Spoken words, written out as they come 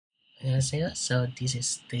So this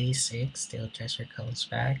is day 6, still treasure comes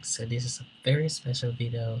back. So this is a very special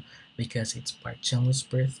video because it's Park Jungwoo's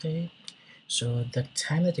birthday. So the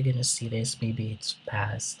time that you're gonna see this, maybe it's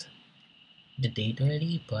past the date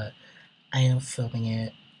already, but I am filming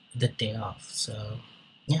it the day off. So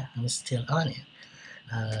yeah, I'm still on it.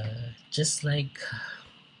 Just like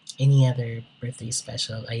any other birthday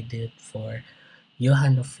special I did for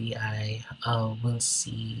Johan Nofi, I will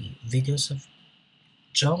see videos of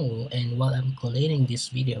Jungwoo, and while I'm collating these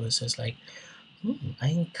videos, it's like I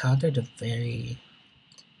encountered a very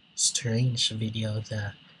strange video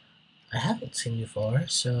that I haven't seen before,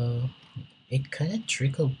 so it kind of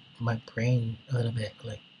trickled my brain a little bit.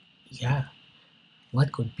 Like, yeah,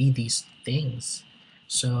 what could be these things?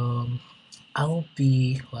 So I'll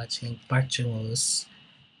be watching Park Jung-woo's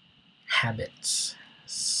Habits.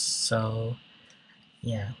 So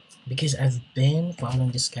yeah, because I've been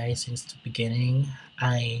following this guy since the beginning,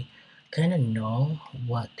 I kind of know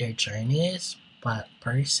what their journey is, but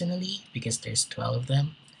personally, because there's 12 of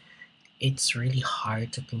them, it's really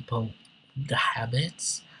hard to pinpoint the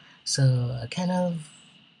habits. So I kind of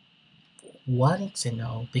wanted to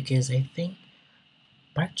know because I think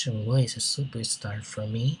Park Chung Woo is a superstar for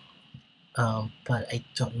me, but I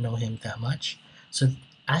don't know him that much. So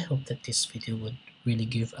I hope that this video would really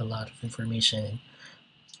give a lot of information and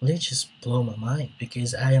really just blow my mind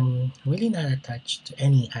because I am really not attached to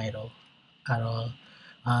any idol at all.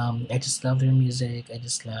 I just love their music. I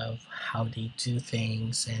just love how they do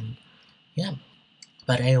things, and yeah,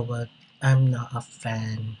 but I'm not a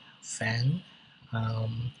fan.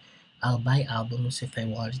 Um, I'll buy albums if I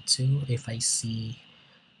wanted to, if I see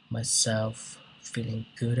myself feeling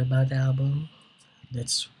good about the album.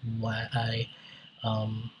 That's why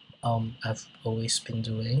I've always been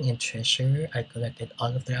doing. In Treasure, I collected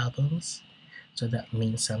all of their albums, so that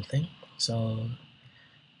means something. So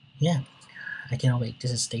yeah, I cannot wait.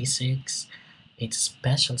 This is day 6. It's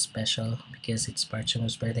special because it's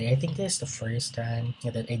Parchono's birthday. I think this is the first time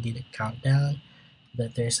that I did a countdown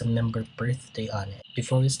that there's a member birthday on it.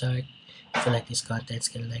 Before we start, if you like this content,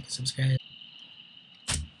 can like and subscribe.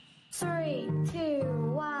 Three, two,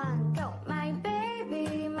 one, go. My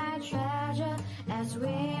baby, my treasure, as we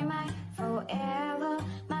might forever.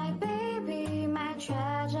 My baby, my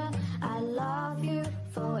treasure, I love you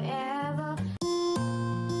forever.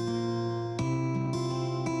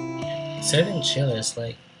 Seven Chill is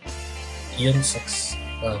like Yunsek's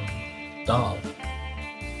doll.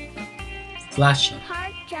 Flashy.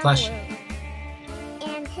 Park Flashy. Jungwoo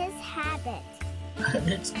and his habit.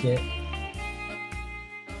 That's cute.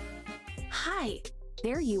 Hi,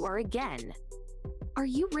 there you are again. Are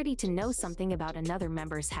you ready to know something about another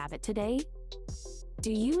member's habit today?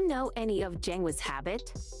 Do you know any of Jungwoo's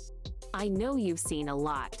habit? I know you've seen a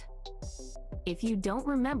lot. If you don't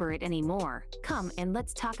remember it anymore, come and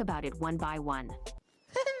let's talk about it one by one.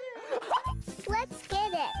 Let's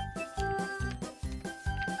get it.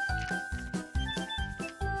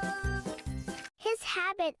 His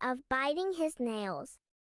habit of biting his nails.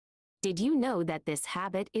 Did you know that this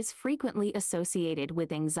habit is frequently associated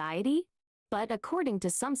with anxiety? But according to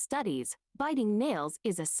some studies, biting nails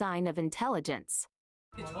is a sign of intelligence.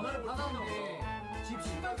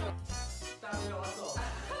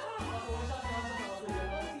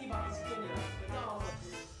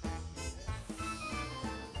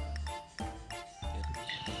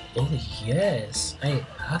 Oh yes, I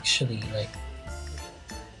actually like.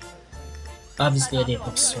 Obviously, I didn't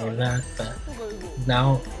observe that, but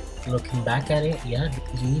now looking back at it, yeah,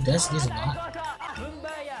 he does this a lot.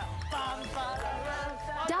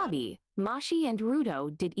 Dabi, Mashi and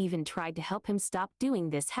Rudo did even try to help him stop doing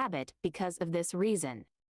this habit because of this reason.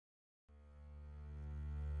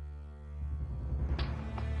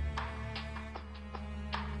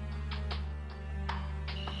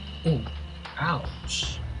 Ooh,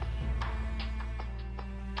 ouch.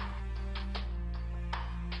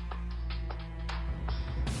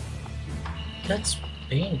 That's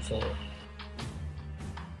painful.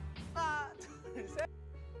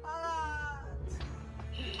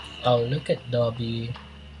 Oh, look at Dobby,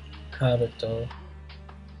 Haruto.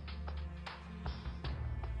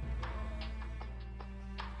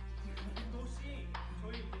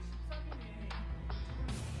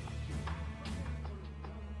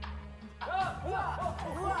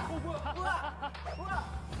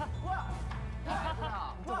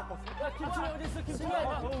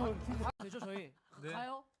 되죠 저희?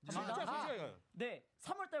 가요? 네,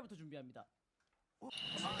 3월 달부터 준비합니다.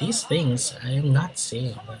 These things I am not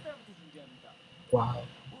seeing. 3월 달부터 준비합니다. Wow.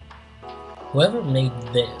 Whoever made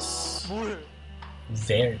this,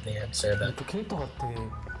 very observant. 캐릭터 같아.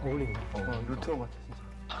 어울린다. 루테오 같아 진짜.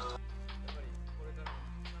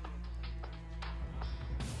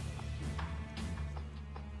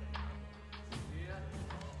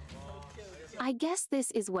 I guess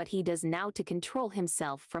this is what he does now to control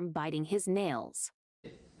himself from biting his nails.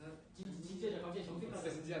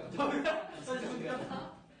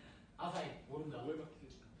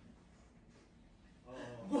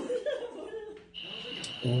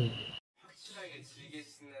 Ooh. 확실하게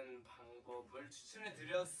즐기시는 방법을 추천해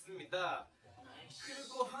드렸습니다.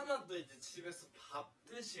 그리고 하나 더 이제 집에서 밥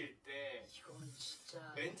드실 때 이건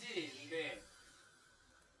진짜 왠지 근데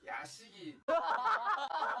야식이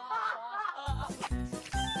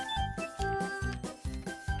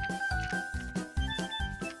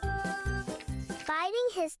Biting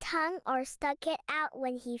his tongue or stuck it out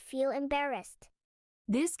when he feel embarrassed.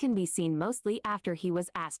 This can be seen mostly after he was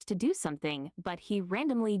asked to do something, but he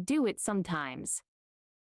randomly do it sometimes.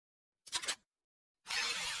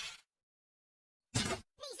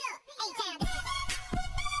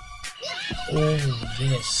 Oh,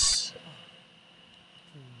 this.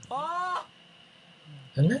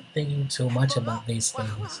 I'm not thinking too much about these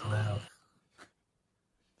things. Wow.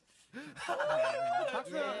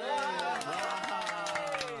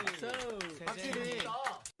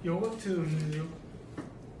 요거트 음료.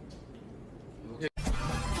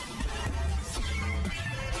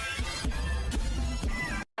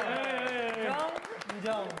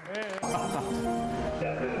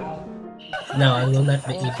 No, I will not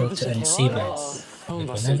be able to unsee this.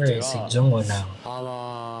 Whenever I see Jungwoo now,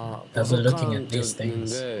 아마 I'll be looking at these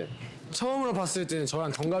things. 느낌인데 처음으로 봤을 때는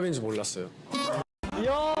저랑 동갑인 줄 몰랐어요.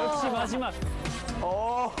 역시 마지막.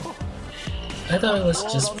 I thought it was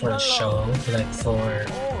just for show, like for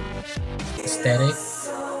aesthetic.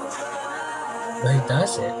 But he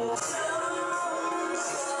does it.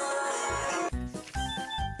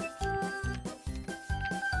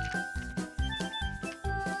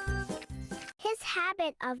 His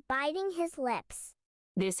habit of biting his lips.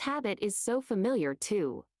 This habit is so familiar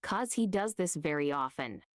too, cause he does this very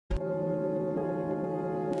often.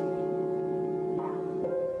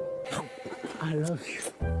 I love you.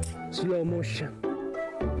 Slow motion.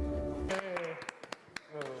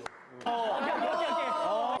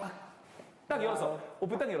 딱 열었어.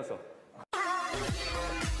 오픈 딱 열었어.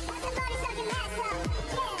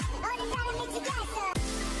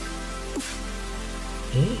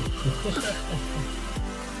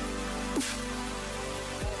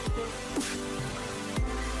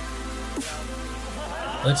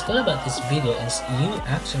 What's cool about this video is you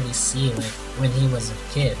actually see like when he was a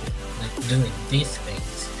kid, like doing these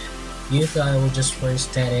things. You thought it was just for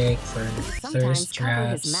aesthetic, for Sometimes thirst cover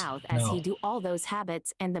his traps. mouth as No. he do all those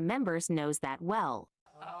habits and the members knows that well.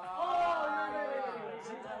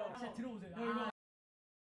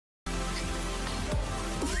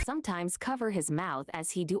 Sometimes cover his mouth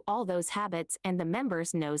as he do all those habits and the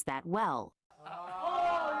members knows that well.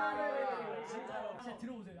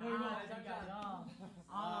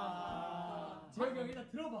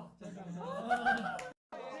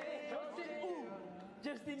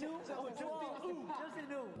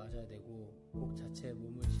 맞아야 되고 곡 자체의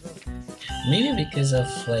몸을 실어. Maybe because of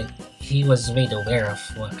like he was made aware of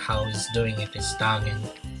how he's doing it, his tongue and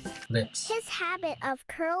lips. His habit of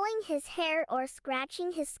curling his hair or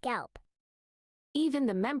scratching his scalp. Even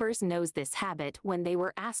the members knows this habit when they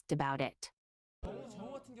were asked about it.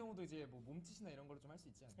 정우 같은 경우도 이제 뭐 몸짓이나 이런 거를 좀 할 수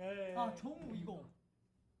있지 않아요? 아 정우 이거.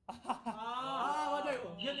 아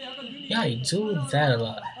맞아요. 얘네 약간 눈이. Yeah, I do that a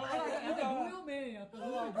lot. 약간 노염해. 약간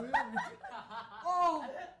노염해.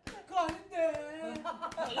 그거 아닌데.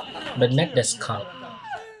 But not the scalp.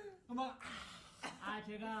 막. 아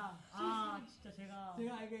제가 진짜 제가 이게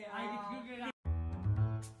그게.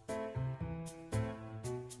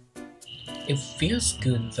 It feels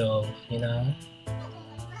good though, you know?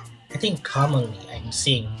 I think commonly I'm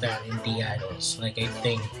seeing that in the idols. Like I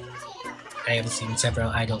think I have seen several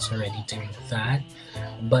idols already doing that,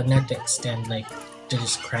 but not to extent like to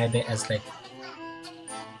describe it as like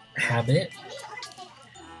habit.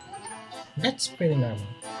 That's pretty normal.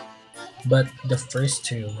 But the first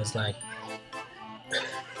two was like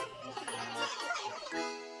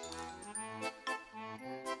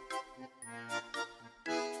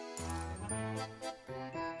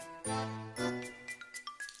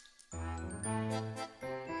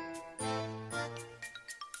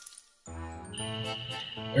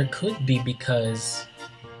or could be because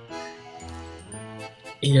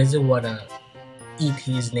he doesn't want to eat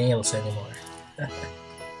his nails anymore.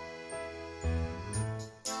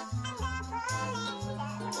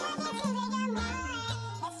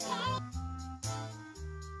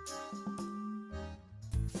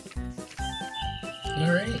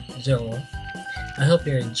 Alright, Joel. I hope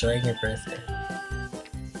you're enjoying your birthday.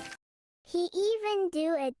 He even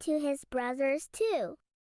do it to his brothers too.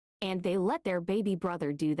 And they let their baby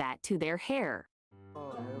brother do that to their hair.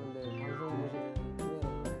 여러분들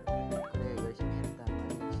방송 보시는 후에 그래 열심히 했다 많이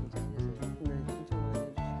칭찬해주세요.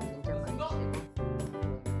 네, 칭찬 많이 해주시고.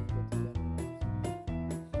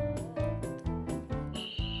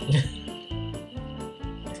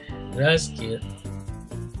 That's cute.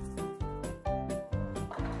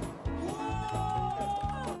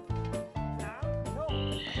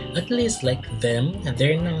 At least like them,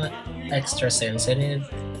 they're not extra sensitive.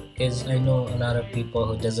 Because I know a lot of people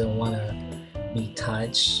who doesn't want to be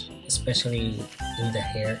touched, especially in the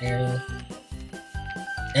hair area.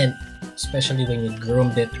 And especially when you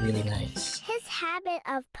groomed it really nice. His habit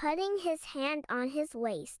of putting his hand on his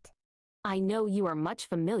waist. I know you are much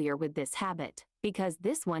familiar with this habit, because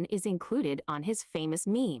this one is included on his famous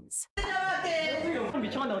memes.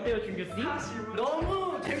 미쳐간다 어때요, 준규 씨?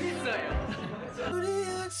 너무 재밌어요. 우리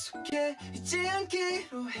약속해 잊지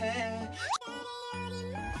않기로 해.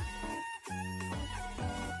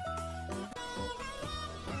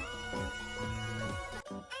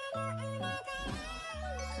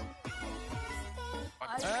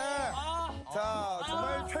 자,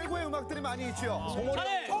 정말 최고의 음악들이 많이 있죠.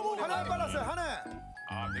 한해! 하나 빨랐어요, 하나.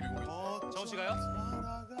 아, 데뷔곡. 정우 씨가요?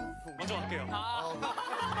 먼저 갈게요.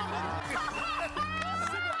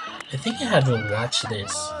 I think I haven't watched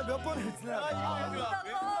this. 몇번 했나?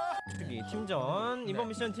 특히 팀전. 이번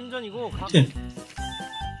미션 팀전이고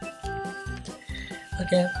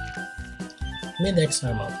Okay. Me next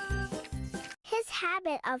normal. His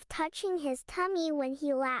habit of touching his tummy when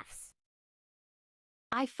he laughs.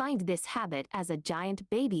 I find this habit as a giant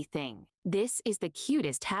baby thing. This is the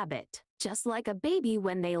cutest habit, just like a baby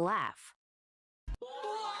when they laugh.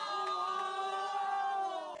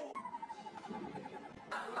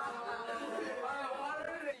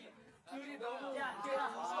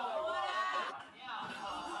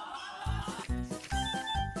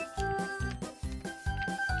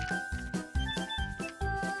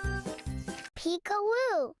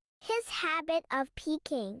 Peekawoo. His habit of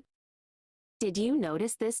peeking. Did you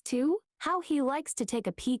notice this too? How he likes to take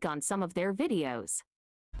a peek on some of their videos.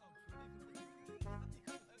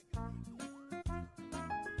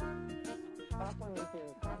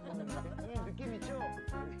 느낌 있죠?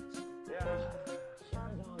 야,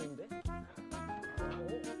 희한한 상황인데?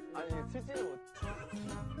 아니, 실제로 못.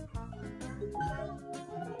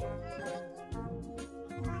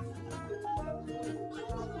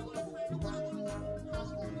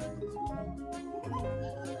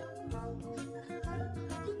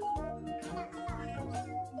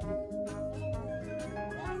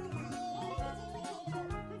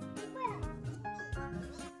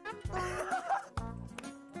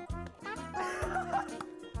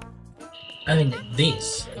 I mean,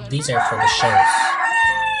 these are for the shows.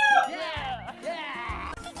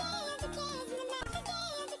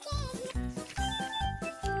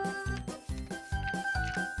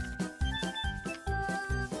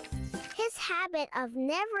 His habit of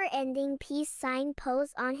never-ending peace sign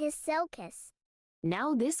pose on his silkus.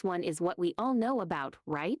 Now this one is what we all know about,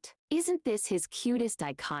 right? Isn't this his cutest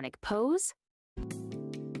iconic pose?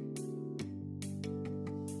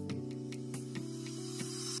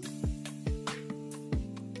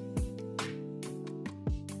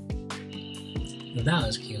 That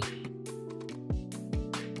was cute.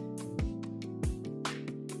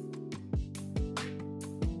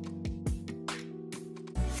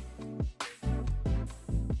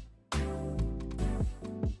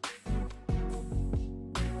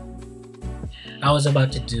 I was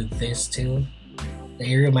about to do this too.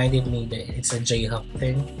 It reminded me that it's a J-Hop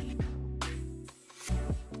thing.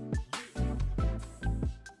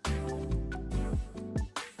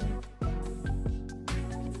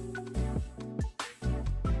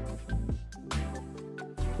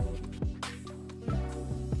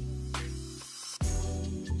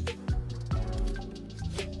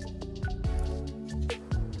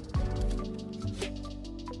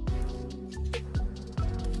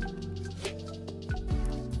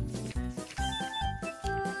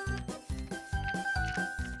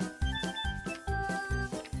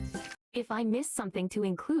 If I missed something to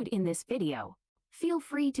include in this video, feel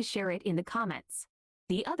free to share it in the comments.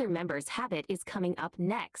 The other members' habit is coming up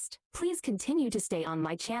next. Please continue to stay on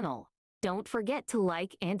my channel. Don't forget to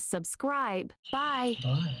like and subscribe. Bye.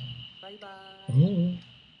 Bye. 바이바이.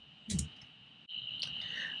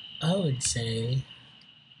 I would say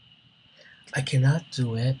I cannot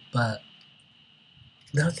do it, but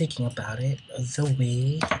now thinking about it, the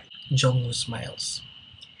way Jongwoo smiles,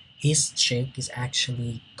 his cheek is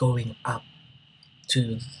actually going up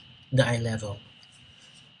to the eye level.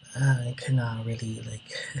 I cannot really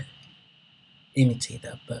like imitate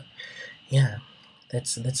that, but yeah,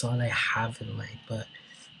 That's all I have in mind. But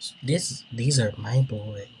these are mind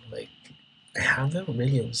blowing. Like I haven't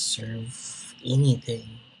really observed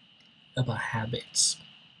anything about habits,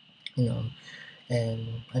 you know,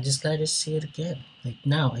 and I just glad to see it again. Like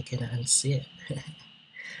now I can unsee it.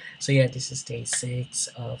 So yeah, this is day 6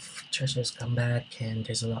 of Treasure's comeback, and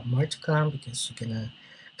there's a lot more to come because we're gonna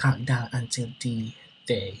count down until the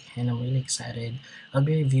day, and I'm really excited. I'll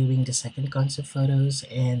be reviewing the second concept photos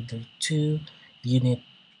and the 2 unit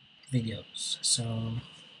videos. So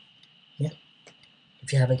yeah,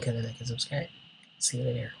 if you haven't, click like and subscribe. See you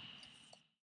later.